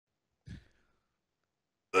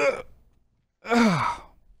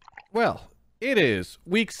Well, it is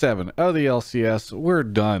week 7 of the LCS. We're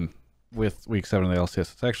done with week 7 of the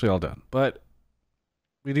LCS. It's actually all done. But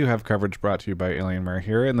we do have coverage brought to you by Alienware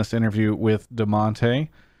here in this interview with Damonte,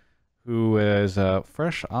 who is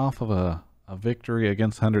fresh off of a victory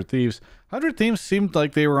against 100 Thieves. 100 Thieves seemed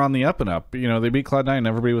like they were on the up and up. You know, they beat Cloud9 and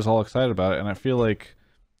everybody was all excited about it. And I feel like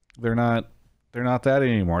they're not that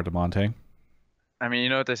anymore, Damonte. I mean, you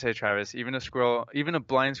know what they say, Travis. Even a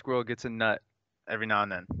blind squirrel gets a nut every now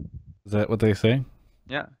and then. Is that what they say?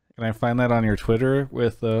 Yeah. Can I find that on your Twitter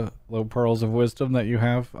with the low pearls of wisdom that you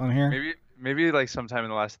have on here? Maybe like sometime in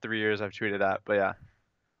the last 3 years I've tweeted that, but yeah.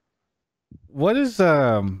 What is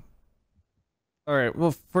all right,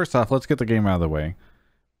 well, first off, let's get the game out of the way.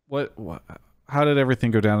 What how did everything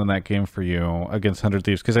go down in that game for you against 100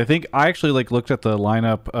 Thieves? Because I think I actually looked at the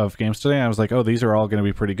lineup of games today and I was like, oh, these are all going to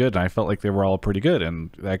be pretty good. And I felt like they were all pretty good, and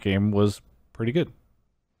that game was pretty good.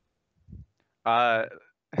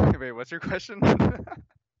 Wait, what's your question?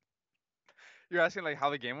 You're asking like how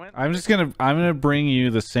the game went? I'm gonna bring you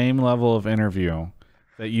the same level of interview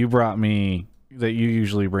that you brought me, that you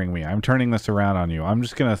usually bring me. I'm turning this around on you. I'm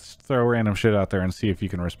just gonna throw random shit out there and see if you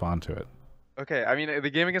can respond to it. Okay, I mean, the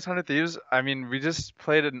game against 100 Thieves, I mean, we just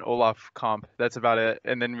played an Olaf comp. That's about it.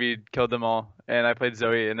 And then we killed them all. And I played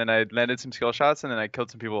Zoe, and then I landed some skill shots, and then I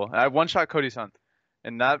killed some people. I one-shot Cody-san.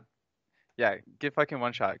 And that, yeah, get fucking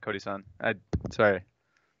one-shot, Cody-san. Sorry.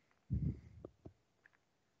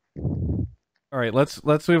 All right, let's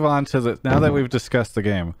move on to now that we've discussed the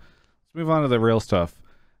game, let's move on to the real stuff.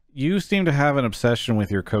 You seem to have an obsession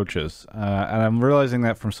with your coaches, and I'm realizing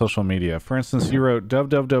that from social media. For instance, you wrote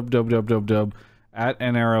dub at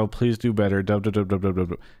NRO, please do better,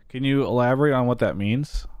 dub. Can you elaborate on what that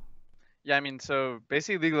means? Yeah, I mean, so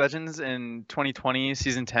basically League of Legends in 2020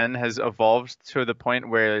 Season 10 has evolved to the point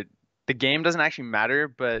where the game doesn't actually matter,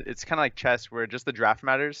 but it's kind of like chess where just the draft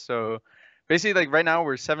matters. So basically, like right now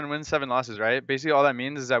we're 7 wins, 7 losses, right? Basically all that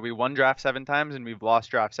means is that we won draft 7 times and we've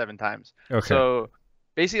lost draft 7 times. Okay. So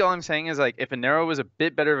basically all I'm saying is like if Anero was a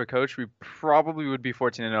bit better of a coach, we probably would be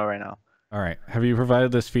 14-0 right now. All right. Have you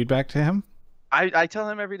provided this feedback to him? I tell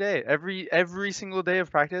him every day, every single day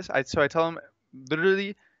of practice. So I tell him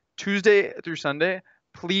literally Tuesday through Sunday,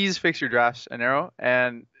 please fix your drafts, Anero.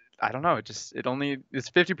 And I don't know, it's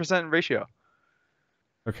 50% ratio.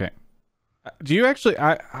 Okay. Do you actually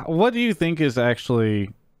what do you think is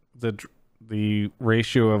actually the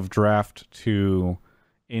ratio of draft to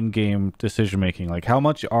in-game decision making? Like how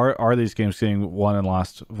much are these games getting won and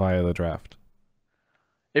lost via the draft?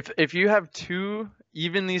 If you have 2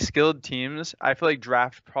 evenly skilled teams, I feel like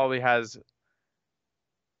draft probably has,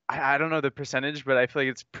 I don't know the percentage, but I feel like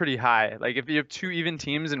it's pretty high. Like if you have 2 even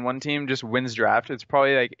teams and one team just wins draft, it's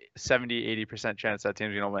probably like 70-80% chance that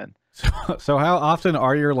team's gonna win. So how often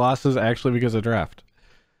are your losses actually because of draft?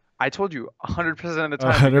 I told you 100% of the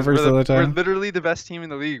time. 100% of the time? We're literally the best team in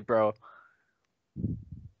the league, bro.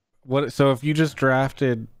 So if you just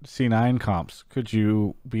drafted C9 comps, could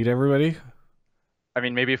you beat everybody? I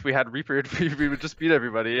mean, maybe if we had Reaper, we would just beat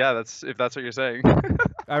everybody. Yeah, if that's what you're saying.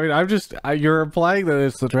 I mean, you're implying that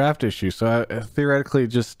it's the draft issue. So theoretically,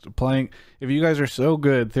 just playing, if you guys are so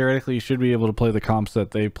good, theoretically you should be able to play the comps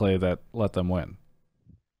that they play that let them win.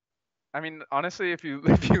 I mean, honestly, if you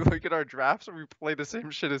look at our drafts, we play the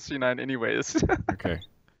same shit as C9 anyways. Okay.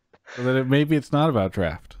 So then maybe it's not about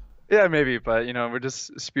draft. Yeah, maybe, but you know, we're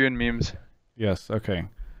just spewing memes. Yes, okay.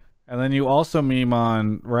 And then you also meme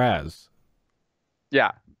on Raz.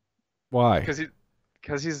 Yeah. Why?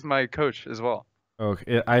 Because he's my coach as well.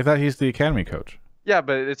 Okay, I thought he's the academy coach. Yeah,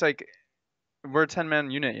 but it's like we're a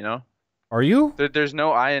 10-man unit, you know? Are you? There's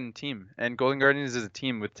no I in team, and Golden Guardians is a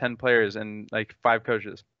team with 10 players and like 5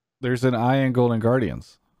 coaches. There's an I in Golden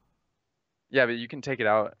Guardians. Yeah, but you can take it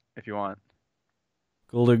out if you want.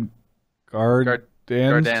 Golden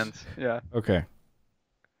Guardians? Yeah. Okay.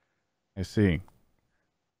 I see.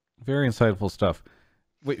 Very insightful stuff.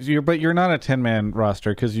 Wait, but you're not a 10-man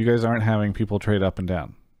roster because you guys aren't having people trade up and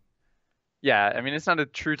down. Yeah, I mean, it's not a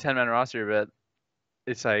true 10-man roster, but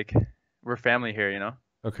it's like we're family here, you know?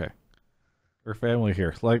 Okay. We're family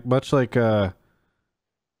here. Much like Olive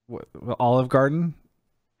Garden?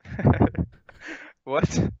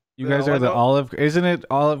 What? You guys are the Olive... Isn't it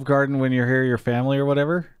Olive Garden when you're here, your family or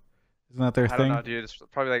whatever? Isn't that their thing? I don't know, dude. It's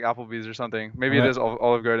probably like Applebee's or something. Maybe it is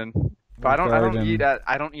Olive Garden. But I don't eat at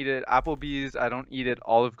Applebee's. I don't eat at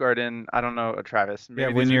Olive Garden. I don't know, Travis. Maybe yeah,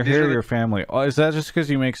 when you're here, your family. Oh, is that just because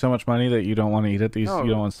you make so much money that you don't want to eat at these? No.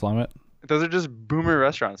 You don't want to slum it? Those are just boomer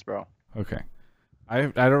restaurants, bro. Okay. I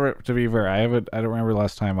don't. To be fair, I don't remember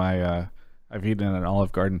last time I've eaten in an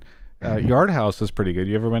Olive Garden. Yard House is pretty good.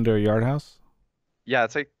 You ever been to a Yard House? Yeah,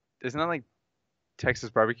 it's like, isn't that like Texas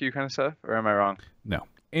barbecue kind of stuff, or am I wrong? No.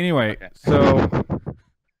 Anyway, Okay.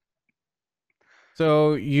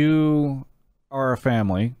 so you are a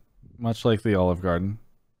family, much like the Olive Garden.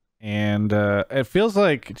 And it feels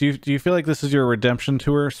like, do you feel like this is your redemption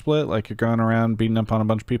tour split? Like you're going around beating up on a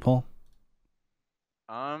bunch of people?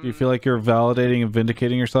 Do you feel like you're validating and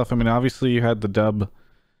vindicating yourself? I mean, obviously you had the Dub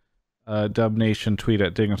Nation tweet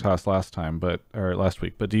at Dignitas last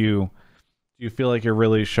week, but do you feel like you're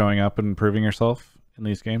really showing up and proving yourself in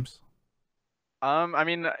these games? I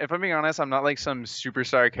mean, if I'm being honest, I'm not like some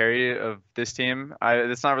superstar carry of this team.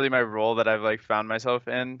 It's not really my role that I've like found myself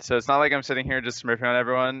in. So it's not like I'm sitting here just smurfing on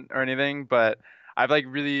everyone or anything, but I've like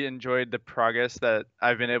really enjoyed the progress that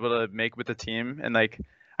I've been able to make with the team. And like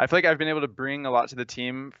I feel like I've been able to bring a lot to the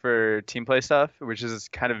team for team play stuff, which has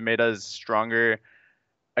kind of made us stronger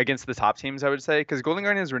against the top teams, I would say. Because Golden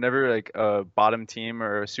Guardians were never like a bottom team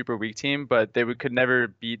or a super weak team, but could never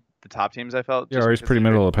beat the top teams, I felt. Yeah, Just always because pretty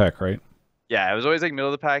middle of the pack, right? yeah, it was always like middle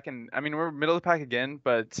of the pack, and I mean we're middle of the pack again,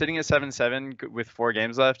 but sitting at 7-7 with 4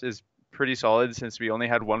 games left is pretty solid since we only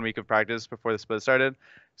had 1 week of practice before the split started.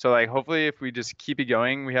 So like hopefully if we just keep it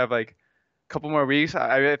going, we have like a couple more weeks.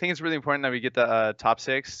 I think it's really important that we get the top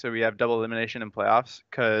 6, so we have double elimination in playoffs,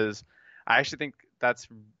 because I actually think that's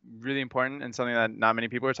really important and something that not many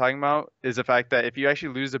people are talking about is the fact that if you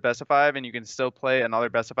actually lose the best of 5 and you can still play another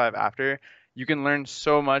best of 5 after, you can learn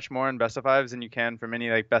so much more in best of 5s than you can from any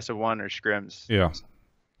like best of 1 or scrims. Yeah.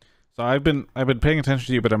 So I've been paying attention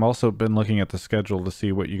to you, but I'm also been looking at the schedule to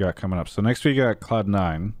see what you got coming up. So next week you got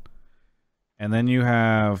Cloud9, and then you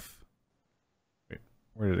have, wait,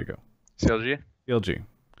 where did it go? CLG? CLG.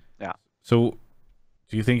 Yeah. So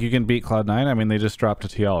do you think you can beat Cloud9? I mean, they just dropped a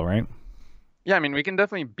TL, right? Yeah, I mean, we can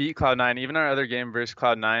definitely beat Cloud9. Even our other game versus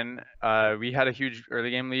Cloud9, we had a huge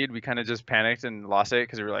early game lead. We kind of just panicked and lost it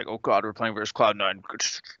because we were like, oh God, we're playing versus Cloud9.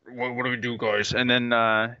 What do we do, guys? And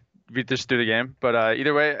then we just do the game. But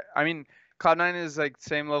either way, I mean, Cloud9 is like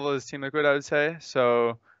same level as Team Liquid, I would say.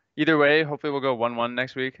 So either way, hopefully we'll go 1-1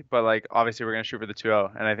 next week. But like, obviously we're going to shoot for the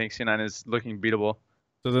 2-0. And I think C9 is looking beatable.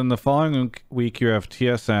 So then the following week you have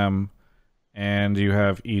TSM and you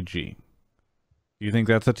have EG. Do you think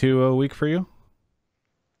that's a 2-0 week for you?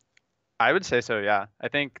 I would say so, yeah. I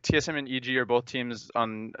think TSM and EG are both teams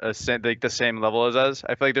on like the same level as us.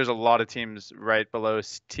 I feel like there's a lot of teams right below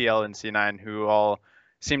TL and C9 who all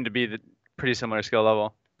seem to be the pretty similar skill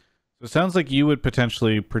level. So it sounds like you would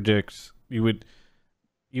potentially predict you would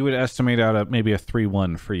estimate out maybe a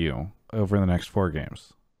 3-1 for you over the next 4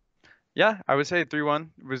 games. Yeah, I would say 3-1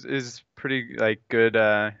 is pretty like good.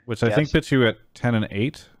 Which I think puts you at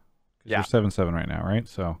 10-8. Yeah. You're 7-7 right now, right?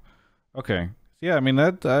 So, okay. Yeah, I mean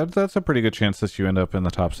that's a pretty good chance that you end up in the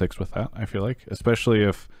top 6 with that. I feel like, especially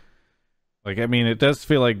if, like, I mean, it does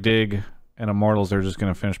feel like Dig and Immortals are just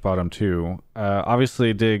going to finish bottom 2.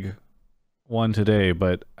 Obviously, Dig won today,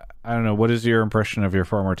 but I don't know. What is your impression of your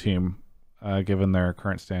former team, given their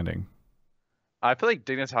current standing? I feel like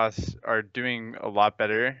Dignitas are doing a lot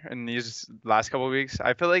better in these last couple of weeks.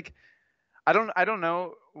 I feel like I don't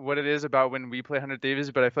know what it is about when we play 100 Thieves,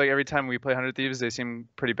 but I feel like every time we play 100 Thieves, they seem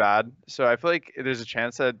pretty bad. So I feel like there's a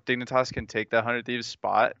chance that Dignitas can take the 100 Thieves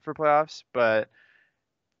spot for playoffs, but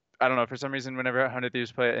I don't know. For some reason, whenever 100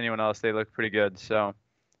 Thieves play anyone else, they look pretty good. So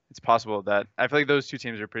it's possible that I feel like those two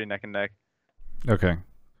teams are pretty neck and neck. Okay.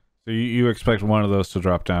 So you expect one of those to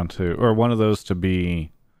drop down to, or one of those to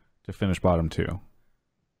finish bottom 2.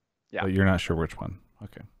 Yeah. But you're not sure which one.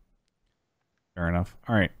 Okay. Fair enough.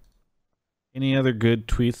 All right. Any other good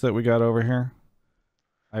tweets that we got over here?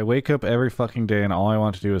 I wake up every fucking day and all I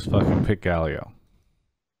want to do is fucking pick Galio.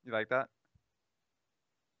 You like that?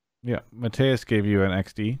 Yeah. Mateus gave you an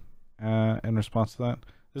XD in response to that.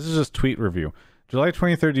 This is just tweet review. July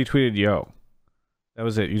 23rd, you tweeted yo. That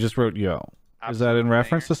was it. You just wrote yo. Is that in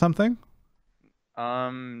reference to something?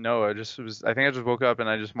 No, I think I just woke up and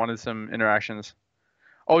I just wanted some interactions.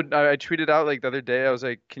 Oh, I tweeted out like the other day. I was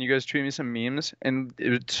like, "Can you guys tweet me some memes?" And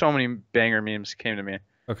so many banger memes came to me.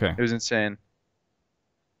 Okay. It was insane.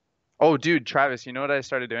 Oh, dude, Travis, you know what I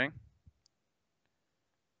started doing?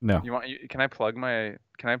 No. Can I plug my?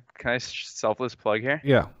 Can I selfless plug here?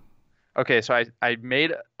 Yeah. Okay, so I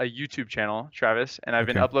made a YouTube channel, Travis, and I've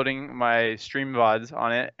been uploading my stream VODs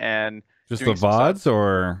on it and just the VODs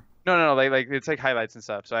or. No, like it's like highlights and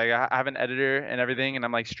stuff. So I have an editor and everything, and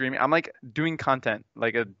I'm like streaming. I'm like doing content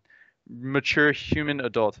like a mature human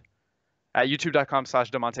adult at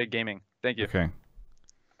youtube.com/Damonte Gaming. Thank you. Okay.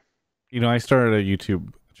 You know, I started a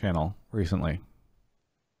YouTube channel recently.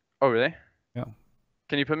 Oh, really? Yeah.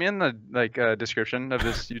 Can you put me in the description of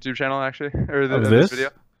this YouTube channel actually, or of this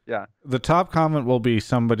video? Yeah. The top comment will be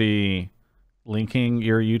somebody linking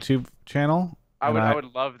your YouTube channel. I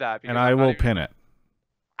would love that because and I will pin it.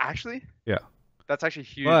 Actually, Yeah. that's actually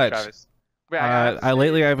huge, But Travis. Wait, I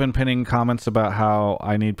lately I've been pinning comments about how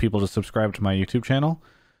I need people to subscribe to my YouTube channel.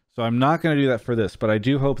 So I'm not going to do that for this, but I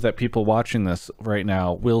do hope that people watching this right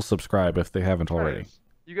now will subscribe if they haven't already.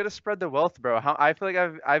 You got to spread the wealth, bro. I feel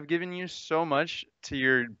like I've given you so much to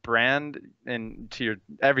your brand and to your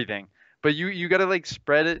everything. But you got to like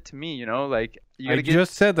spread it to me, you know? Like I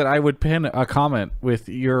just said that I would pin a comment with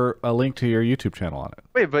a link to your YouTube channel on it.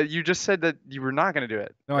 Wait, but you just said that you were not going to do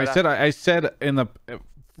it. No, I said in the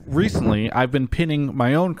recently I've been pinning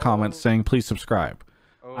my own comments saying please subscribe.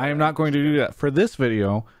 I am not going to do that for this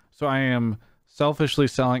video, so I am selfishly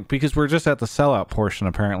selling, because we're just at the sellout portion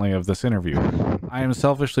apparently of this interview. I am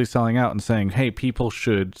selfishly selling out and saying, hey, people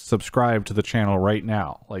should subscribe to the channel right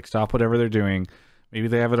now. Like, stop whatever they're doing. Maybe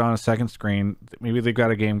they have it on a second screen. Maybe they've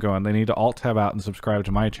got a game going. They need to alt tab out and subscribe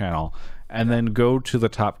to my channel, and then go to the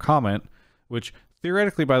top comment, which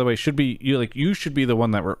theoretically, by the way, should be you should be the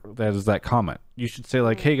one that is that comment. You should say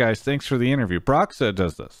like, hey guys, thanks for the interview. Broxa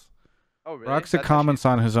does this. Oh, really? Broxa comments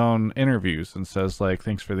on his own interviews and says like,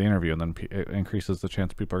 thanks for the interview, and then it increases the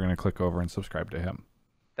chance people are going to click over and subscribe to him.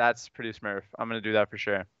 That's pretty smurf. I'm going to do that for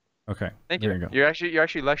sure. Okay. Thank you. There you go. You're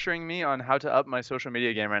actually lecturing me on how to up my social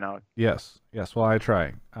media game right now. Yes. Well, I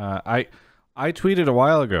try. I tweeted a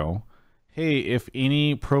while ago, hey, if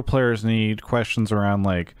any pro players need questions around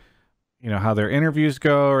like, how their interviews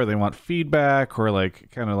go, or they want feedback, or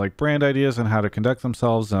like kind of like brand ideas and how to conduct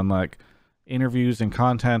themselves and like interviews and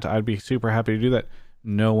content, I'd be super happy to do that.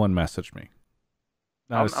 No one messaged me.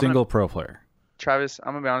 Not a single pro player. Travis,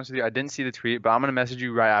 I'm gonna be honest with you. I didn't see the tweet, but I'm gonna message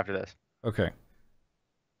you right after this. Okay.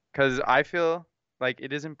 Because I feel like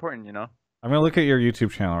it is important, I'm gonna look at your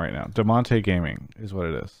YouTube channel right now. Damonte Gaming is what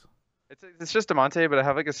it is. It's just Damonte, but I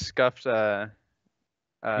have like a scuffed. Yeah,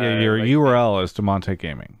 your URL is Damonte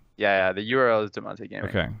Gaming. Yeah, the URL is Damonte Gaming.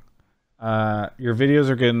 Okay. Your videos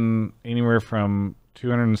are getting anywhere from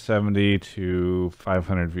 270 to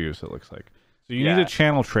 500 views, it looks like. So you need a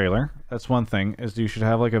channel trailer. That's one thing, is you should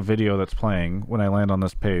have like a video that's playing when I land on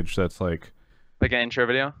this page that's like an intro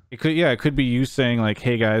video? It could be you saying like,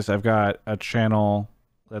 hey guys, I've got a channel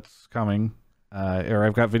that's coming, or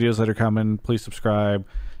I've got videos that are coming, please subscribe.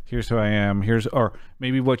 Here's who I am. Or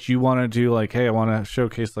maybe what you want to do, like, hey, I want to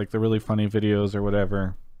showcase like the really funny videos or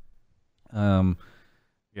whatever.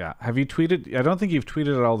 Yeah. Have you tweeted? I don't think you've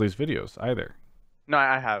tweeted at all these videos either. No,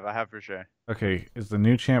 I have for sure. Okay. Is the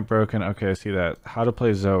new champ broken? Okay, I see that. How to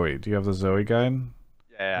play Zoe. Do you have the Zoe guide?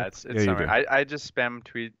 Yeah, it's somewhere. I just spam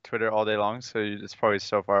Twitter all day long, so it's probably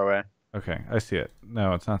so far away. Okay, I see it.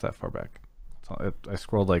 No, it's not that far back. I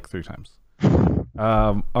scrolled like 3 times.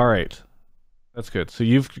 All right. That's good. So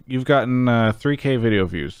you've gotten 3K video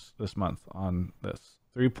views this month on this.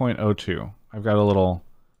 3.02. I've got a little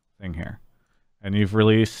thing here. And you've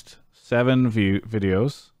released 7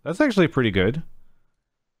 videos. That's actually pretty good.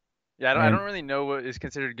 Yeah, I don't really know what is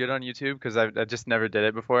considered good on YouTube because I just never did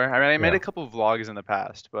it before. I mean, I made a couple of vlogs in the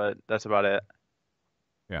past, but that's about it.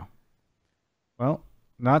 Yeah. Well,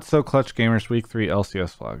 not so clutch gamers week 3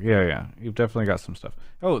 LCS vlog. Yeah. You've definitely got some stuff.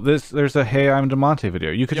 Oh, there's a hey I'm Damonte video.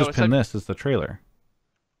 You could just pin this as the trailer.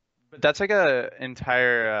 But that's like that's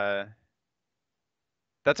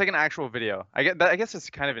like an actual video. I guess it's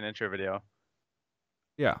kind of an intro video.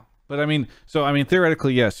 Yeah. But I mean,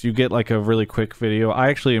 theoretically, yes, you get like a really quick video. I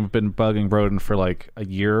actually have been bugging Broden for like a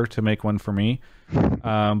year to make one for me.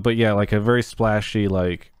 But yeah, like a very splashy,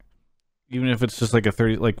 like, even if it's just like a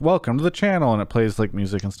 30, like, welcome to the channel, and it plays like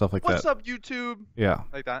music and stuff like that. What's up, YouTube? Yeah.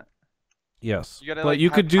 Like that. Yes. You gotta, but you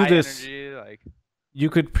could do this. Energy, like... You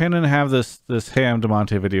could pin and have this hey I'm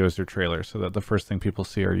Damonte video as your trailer, so that the first thing people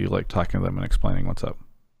see are you like talking to them and explaining what's up.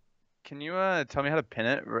 Can you tell me how to pin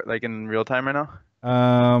it like in real time right now?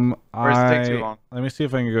 Or does it take too long? Let me see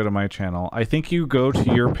if I can go to my channel. I think you go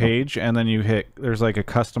to your page and then you hit, there's like a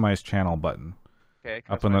customize channel button. Okay,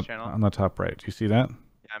 up on the top right. Do you see that?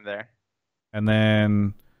 Yeah, I'm there. And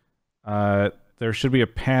then there should be a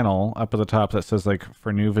panel up at the top that says like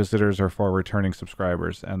for new visitors or for returning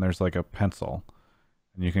subscribers, and there's like a pencil,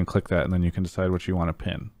 and you can click that and then you can decide what you want to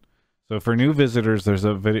pin. So for new visitors, there's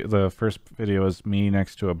a video. The first video is me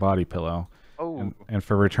next to a body pillow. Oh. And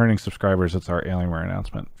for returning subscribers, it's our Alienware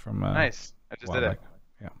announcement from. Nice. I just did it.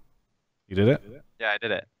 Yeah. You did it? Yeah, I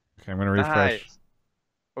did it. Okay, I'm gonna refresh. Nice.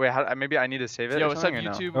 Oh, wait, maybe I need to save it. Yo, what's up,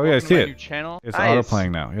 YouTube? Oh yeah, I see it. New channel. It's auto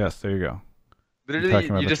playing now. Yes, there you go.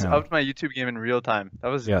 Literally, you just upped my YouTube game in real time. That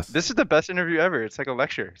was. Yes. This is the best interview ever. It's like a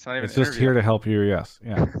lecture. It's not even. It's just here to help you. Yes.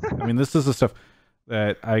 Yeah. I mean, this is the stuff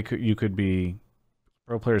that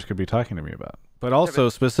pro players could be talking to me about. But also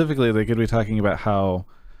specifically, they could be talking about how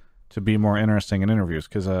to be more interesting in interviews.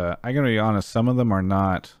 Because I'm gonna be honest, some of them are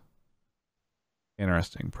not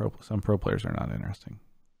interesting. Some pro players are not interesting.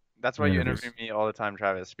 That's why you interview me all the time,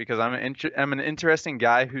 Travis, because I'm an interesting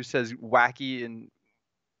guy who says wacky and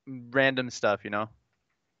random stuff, you know?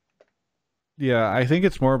 Yeah, I think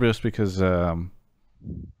it's more just because you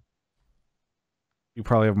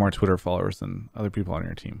probably have more Twitter followers than other people on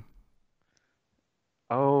your team.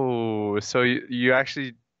 Oh, so you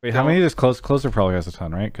actually Wait, how many does Closer probably has a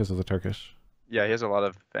ton, right? Because of the Turkish. Yeah, he has a lot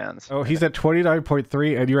of fans. Oh, he's at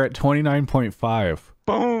 29.3 and you're at 29.5.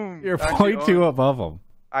 Boom! You're 0.2 above him.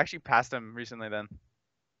 I actually passed him recently then.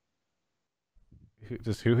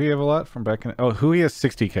 Does Huhi have a lot from back in? Oh, Huhi has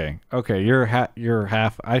 60K. Okay, you're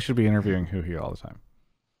half. I should be interviewing Huhi all the time.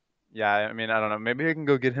 Yeah, I mean, I don't know. Maybe I can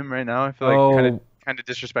go get him right now. I feel like kind of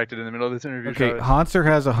disrespected in the middle of this interview. Okay, Hanser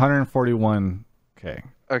has 141K.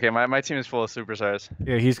 Okay, my team is full of superstars.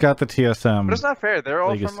 Yeah, he's got the TSM. But it's not fair. They're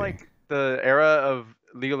all legacy. from like the era of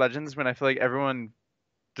League of Legends when I feel like everyone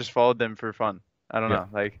just followed them for fun. I don't know.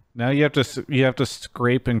 Like now you have to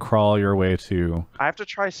scrape and crawl your way to. I have to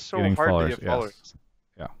try so hard to get followers. Yes.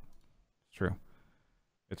 Yeah, it's true.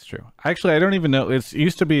 It's true. Actually, I don't even know. It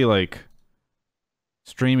used to be like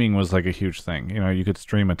streaming was like a huge thing. You know, you could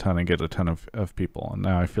stream a ton and get a ton of people, and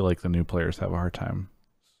now I feel like the new players have a hard time.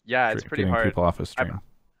 Yeah, it's pretty hard. People off a stream.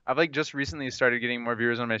 I've like just recently started getting more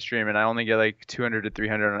viewers on my stream, and I only get like 200 to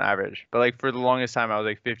 300 on average. But like for the longest time, I was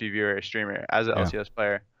like 50 viewer streamer as an LCS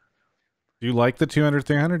player. Do you like the 200,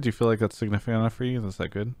 300? Do you feel like that's significant enough for you? Is that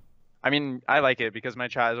good? I mean, I like it because my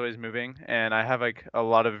chat is always moving, and I have like a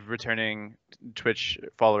lot of returning Twitch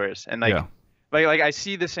followers, and like I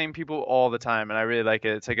see the same people all the time, and I really like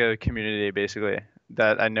it. It's like a community basically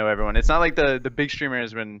that I know everyone. It's not like the big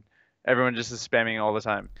streamers when everyone just is spamming all the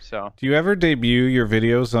time. So do you ever debut your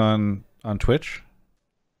videos on Twitch?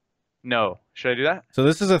 No. Should I do that? So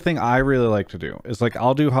this is a thing I really like to do. Is like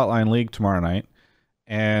I'll do Hotline League tomorrow night,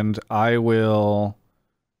 and I will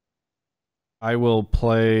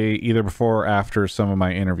play either before or after some of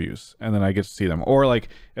my interviews, and then I get to see them. Or like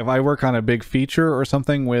if I work on a big feature or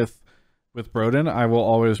something with Broden, I will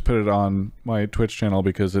always put it on my Twitch channel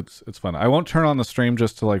because it's fun. I won't turn on the stream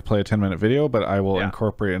just to like play a 10-minute video, but I will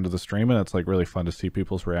incorporate it into the stream, and it's like really fun to see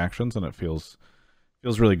people's reactions, and it feels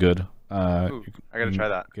really good. Ooh, I gotta try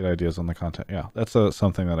that. Get ideas on the content. Yeah, that's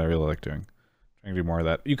something that I really like doing. Trying to do more of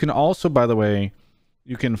that. You can also, by the way,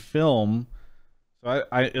 you can film. So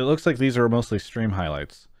it looks like these are mostly stream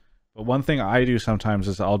highlights. But one thing I do sometimes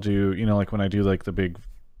is I'll do, you know, like when I do like the big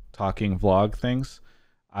talking vlog things,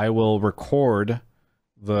 I will record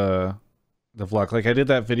the vlog. Like I did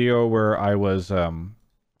that video where I was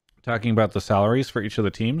talking about the salaries for each of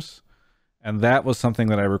the teams, and that was something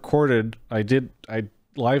that I recorded. I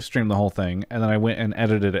live streamed the whole thing, and then I went and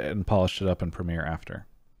edited it and polished it up in Premiere after.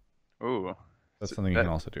 Ooh, that's something you can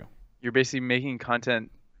also do. You're basically making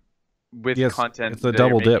content with content. It's a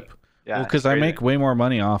double dip. Yeah, well, because I make way more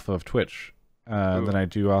money off of Twitch than I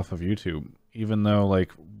do off of YouTube, even though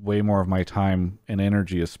like way more of my time and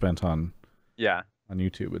energy is spent on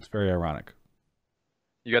YouTube. It's very ironic.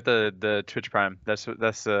 You got the Twitch Prime. That's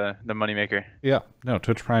the money maker. Yeah, no,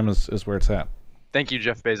 Twitch Prime is where it's at. Thank you,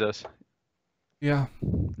 Jeff Bezos. Yeah.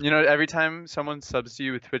 You know, every time someone subs to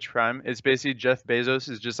you with Twitch Prime, it's basically Jeff Bezos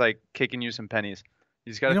is just like kicking you some pennies.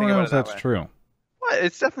 You just got to think about it that way. That's true. What?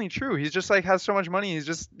 It's definitely true. He's just like has so much money. He's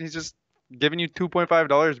just giving you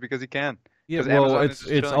 $2.5 because he can. Yeah, well,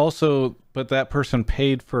 it's also, but that person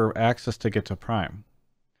paid for access to get to Prime.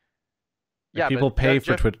 Like people pay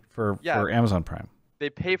for Amazon Prime. They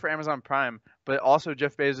pay for Amazon Prime, but also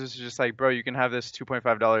Jeff Bezos is just like, bro, you can have this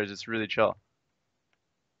 $2.5. It's really chill.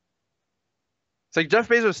 It's like Jeff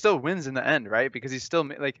Bezos still wins in the end, right? Because he's still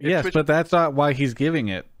like yes, but that's not why he's giving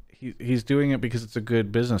it. He's doing it because it's a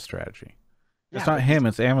good business strategy. It's not him;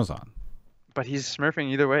 it's Amazon. But he's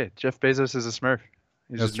smurfing either way. Jeff Bezos is a smurf.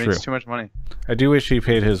 He just makes too much money. I do wish he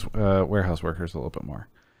paid his warehouse workers a little bit more.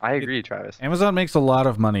 I agree, Travis. Amazon makes a lot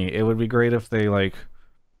of money. It would be great if they like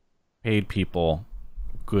paid people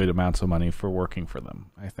good amounts of money for working for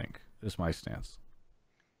them. I think is my stance.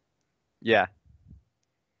 Yeah.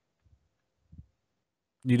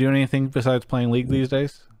 You do anything besides playing League these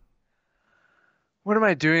days? What am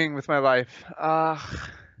I doing with my life?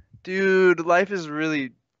 Dude, life is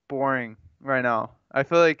really boring right now. I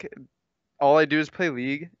feel like all I do is play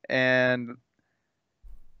League and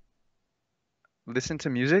listen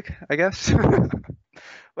to music, I guess.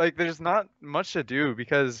 Like there's not much to do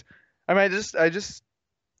because I mean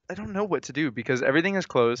I don't know what to do because everything is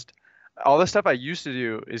closed. All the stuff I used to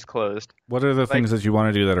do is closed. What are the things that you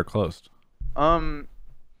want to do that are closed?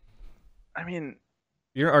 I mean,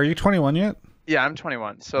 are you 21 yet? Yeah, I'm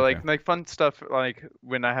 21. So Okay. like fun stuff like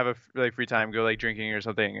when I have a like free time, go like drinking or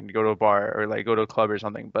something and go to a bar or like go to a club or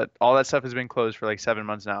something. But all that stuff has been closed for like 7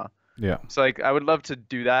 months now. Yeah. So like I would love to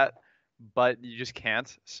do that, but you just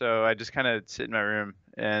can't. So I just kind of sit in my room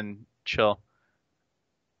and chill.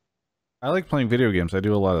 I like playing video games. I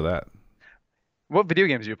do a lot of that. What video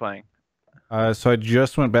games are you playing? So I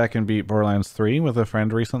just went back and beat Borderlands 3 with a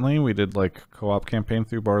friend recently. We did like co-op campaign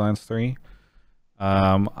through Borderlands 3.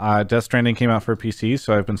 Death Stranding came out for PC,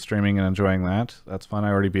 so I've been streaming and enjoying that. That's fun. I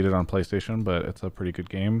already beat it on PlayStation, but it's a pretty good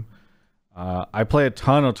game. I play a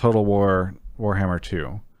ton of Total War Warhammer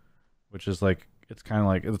 2, which is like it's kind of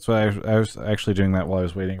like that's why I was actually doing that while I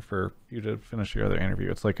was waiting for you to finish your other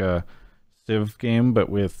interview. It's like a Civ game, but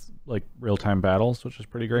with like real-time battles, which is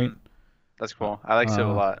pretty great. That's cool. I like Civ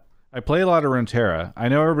a lot. I play a lot of Runeterra. I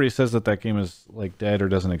know everybody says that that game is like dead or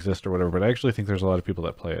doesn't exist or whatever, but I actually think there's a lot of people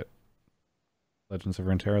that play it. Legends of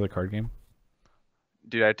Runeterra, the card game.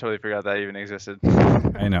 Dude, I totally forgot that even existed.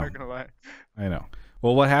 I know. Not gonna lie. I know.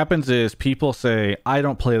 Well, what happens is people say, "I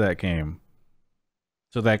don't play that game,"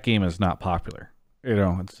 so that game is not popular. You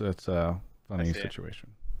know, it's a funny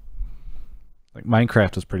situation. Like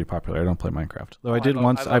Minecraft is pretty popular. I don't play Minecraft, though. I did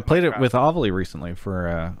once. I played it with Ovally recently for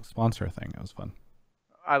a sponsor thing. It was fun.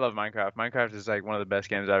 I love Minecraft. Minecraft is like one of the best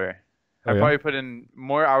games ever. Oh, I yeah? probably put in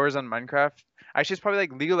more hours on Minecraft. Actually, it's probably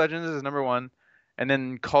like League of Legends is number one, and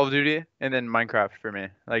then Call of Duty, and then Minecraft for me.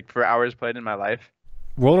 Like for hours played in my life.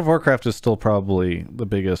 World of Warcraft is still probably the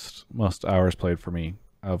biggest, most hours played for me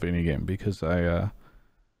of any game because I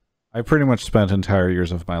pretty much spent entire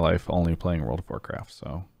years of my life only playing World of Warcraft.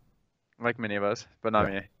 So Like many of us, but not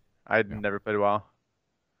me. I Yeah. never played WoW.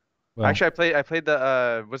 Well, Actually, I played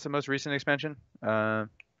the what's the most recent expansion?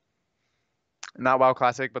 Not WoW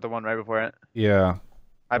Classic, but the one right before it. yeah.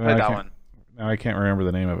 I No, played I that can't. one. No, I can't remember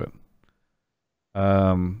the name of it.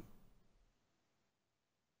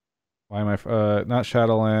 Why am I? Not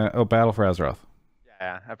Shadowland. Oh, Battle for Azeroth.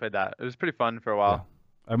 Yeah, I played that. It was pretty fun for a Yeah. while.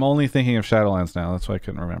 I'm only thinking of Shadowlands now. That's why I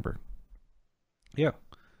couldn't remember. Yeah.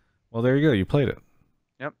 Well, there you go. You played it.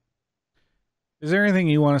 Yep. Is there anything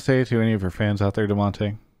you want to say to any of your fans out there,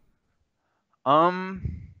 Damonte?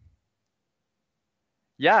 Um,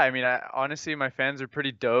 yeah, I mean, honestly, my fans are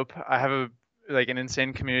pretty dope. I have a like an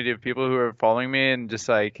insane community of people who are following me and just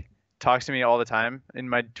like talks to me all the time in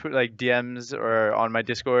my like DMs or on my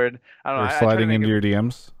Discord. I don't know. They're I try to sliding make into it. your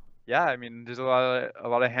DMs. Yeah, I mean, there's a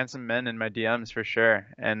lot of handsome men in my DMs for sure,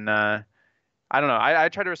 and I don't know. I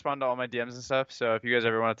try to respond to all my DMs and stuff. So if you guys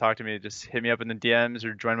ever want to talk to me, just hit me up in the DMs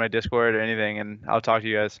or join my Discord or anything, and I'll talk to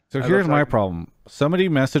you guys. So I love here's my talking. problem. Somebody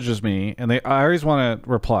messages me, and I always want to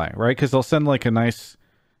reply, right? Because they'll send like a nice,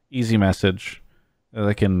 easy message that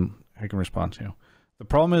I can respond to. The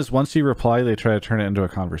problem is once you reply, they try to turn it into a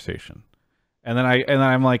conversation, and then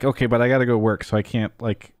I'm like, okay, but I got to go work, so I can't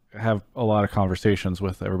like have a lot of conversations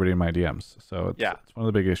with everybody in my DMs. So Yeah. it's one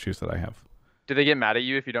of the big issues that I have. Do they get mad at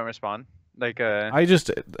you if you don't respond? Like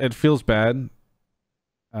It feels bad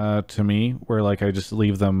to me where like I just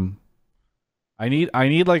leave them. I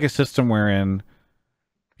need like a system wherein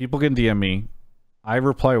people can DM me, I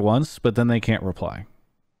reply once, but then they can't reply.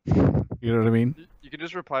 You know what I mean? you can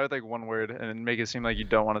just reply with like one word and make it seem like you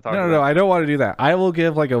don't want to talk No, to no, no, them. I don't want to do that. I will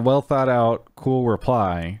give like a well thought out, cool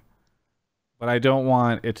reply, but I don't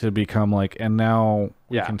want it to become like, and now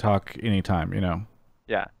we Yeah. can talk anytime, you know?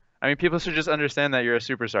 Yeah. I mean, people should just understand that you're a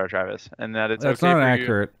superstar, Travis, and that it's That's okay not for you.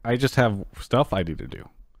 accurate. I just have stuff I need to do.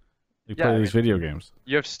 We Yeah, play I these mean, video games.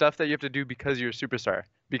 you have stuff that you have to do because you're a superstar.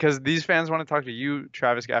 Because these fans want to talk to you,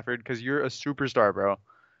 Travis Gafford, because you're a superstar, bro.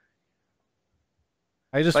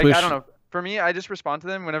 I just Like, I wish, don't know. For me, I just respond to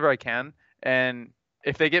them whenever I can, and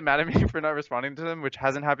if they get mad at me for not responding to them, which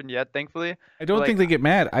hasn't happened yet, thankfully, I but don't think like they get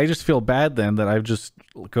mad. I just feel bad then that I've just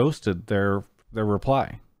ghosted their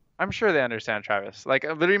reply. I'm sure they understand, Travis. Like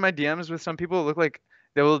literally, my DMs with some people look like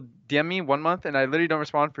they will DM me 1 month, and I literally don't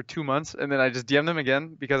respond for 2 months, and then I just DM them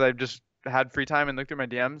again because I've just had free time and looked through my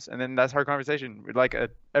DMs, and then that's our conversation. Like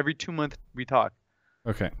every 2 month we talk.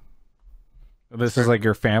 Okay. This is like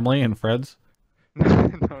your family and friends? No,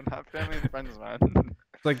 not family and friends, man.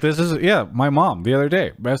 It's like this is yeah, my mom the other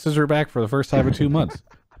day messaged her back for the first time in 2 months.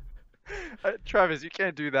 Travis, you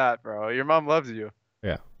can't do that, bro. Your mom loves you.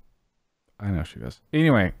 Yeah, I know she does.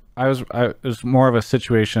 Anyway, it was more of a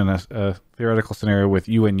situation, a theoretical scenario with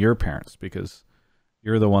you and your parents because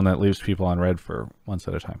you're the one that leaves people on red for months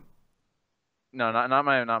at a time. No, not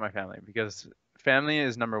my family because family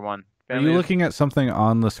is number one. Are Family you is. looking at something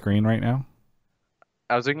on the screen right now?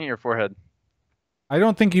 I was looking at your forehead. I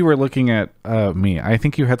don't think you were looking at me. I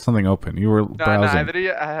think you had something open. You were No, no, browsing.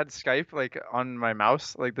 I had Skype like on my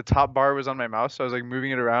mouse. Like the top bar was on my mouse, so I was like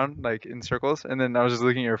moving it around like in circles, and then I was just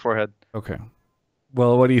looking at your forehead. Okay.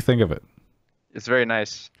 Well, what do you think of it? It's very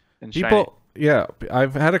nice and shiny. People, yeah,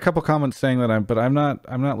 I've had a couple comments saying that I'm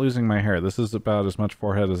not losing my hair. This is about as much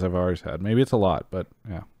forehead as I've always had. Maybe it's a lot, but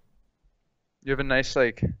yeah. You have a nice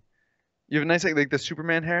like, you have a nice like the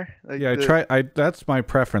Superman hair. Like Yeah, the that's my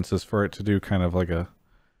preference is for it to do kind of like a,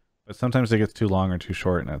 but sometimes it gets too long or too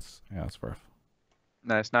short, and it's rough.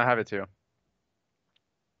 nice. Now I have it too.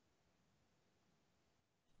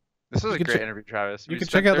 This was You a can great che- interview, Travis. you We can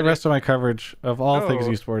check spent out the 30. rest of my coverage of all things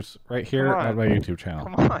No, esports right come here on on, my YouTube channel.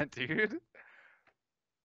 come on, dude.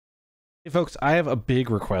 Hey folks, I have a big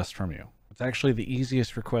request from you. It's actually the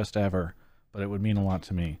easiest request ever, but it would mean a lot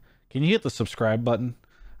to me. Can you hit the subscribe button?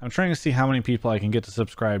 I'm trying to see how many people I can get to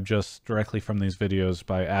subscribe just directly from these videos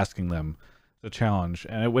by asking them the challenge.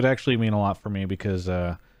 And it would actually mean a lot for me because,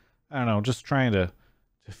 I don't know, just trying to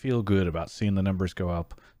feel good about seeing the numbers go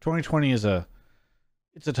up. 2020 is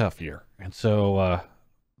it's a tough year. And so,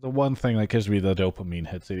 the one thing that gives me the dopamine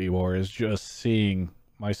hits anymore is just seeing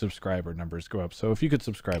my subscriber numbers go up. So if you could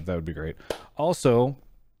subscribe, that would be great. Also,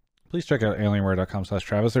 please check out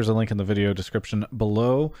alienware.com/Travis. There's a link in the video description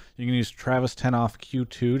below. You can use Travis 10 off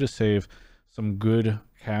Q2 to save some good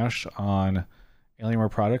cash on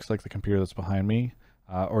Alienware products like the computer that's behind me,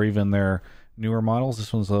 or even their newer models.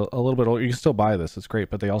 This one's a little bit old. You can still buy this. It's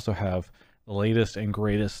great, but they also have the latest and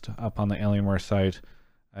greatest up on the Alienware site.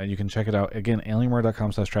 You can check it out. Again,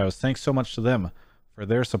 alienware.com/Travis. Thanks so much to them for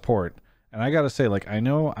their support. And I got to say, like, I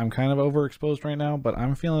know I'm kind of overexposed right now, but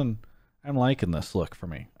I'm liking this look for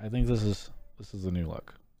me. I think this is the new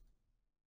look.